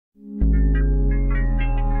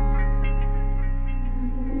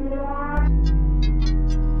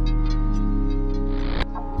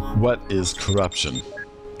What is corruption?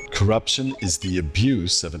 Corruption is the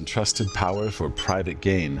abuse of entrusted power for private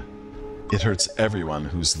gain. It hurts everyone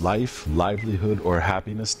whose life, livelihood, or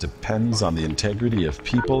happiness depends on the integrity of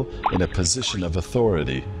people in a position of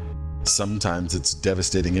authority. Sometimes its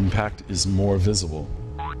devastating impact is more visible.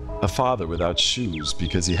 A father without shoes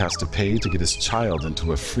because he has to pay to get his child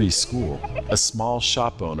into a free school. A small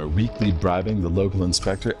shop owner weekly bribing the local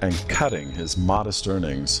inspector and cutting his modest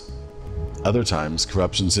earnings. Other times,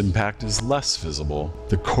 corruption's impact is less visible.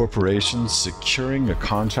 The corporation securing a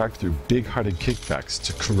contract through big-hearted kickbacks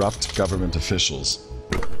to corrupt government officials.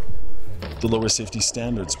 The lower safety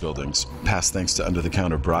standards buildings, passed thanks to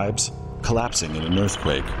under-the-counter bribes, collapsing in an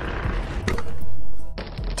earthquake.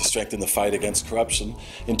 To strengthen the fight against corruption,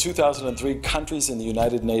 in 2003, countries in the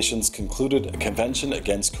United Nations concluded a convention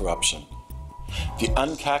against corruption. The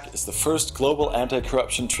UNCAC is the first global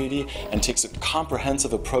anti-corruption treaty and takes a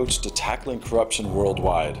comprehensive approach to tackling corruption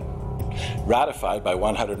worldwide. Ratified by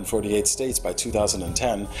 148 states by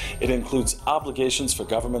 2010, it includes obligations for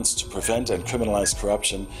governments to prevent and criminalize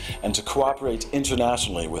corruption and to cooperate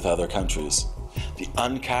internationally with other countries. The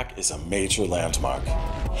UNCAC is a major landmark,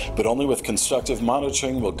 but only with constructive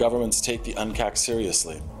monitoring will governments take the UNCAC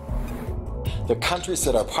seriously. The countries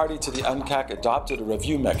that are party to the UNCAC adopted a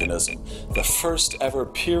review mechanism, the first ever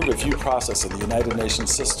peer review process in the United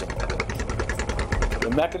Nations system.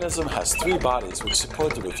 The mechanism has 3 bodies which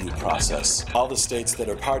support the review process. All the states that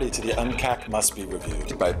are party to the UNCAC must be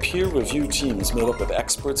reviewed by peer review teams made up of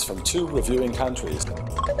experts from 2 reviewing countries.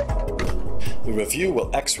 The review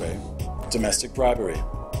will X-ray domestic bribery,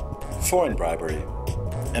 foreign bribery,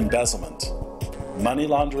 embezzlement, money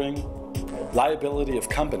laundering, liability of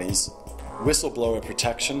companies, whistleblower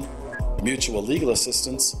protection, mutual legal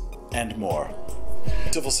assistance, and more.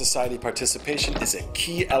 Civil society participation is a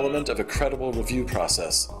key element of a credible review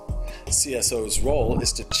process. CSO's role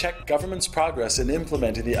is to check government's progress in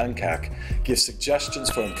implementing the UNCAC, give suggestions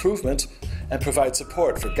for improvement, and provide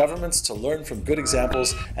support for governments to learn from good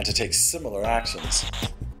examples and to take similar actions.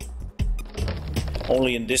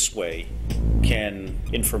 Only in this way can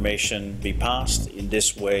information be passed, in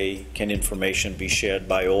this way can information be shared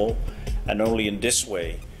by all, and only in this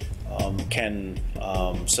way can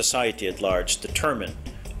society at large determine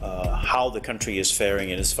how the country is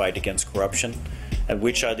faring in its fight against corruption and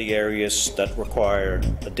which are the areas that require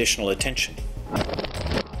additional attention.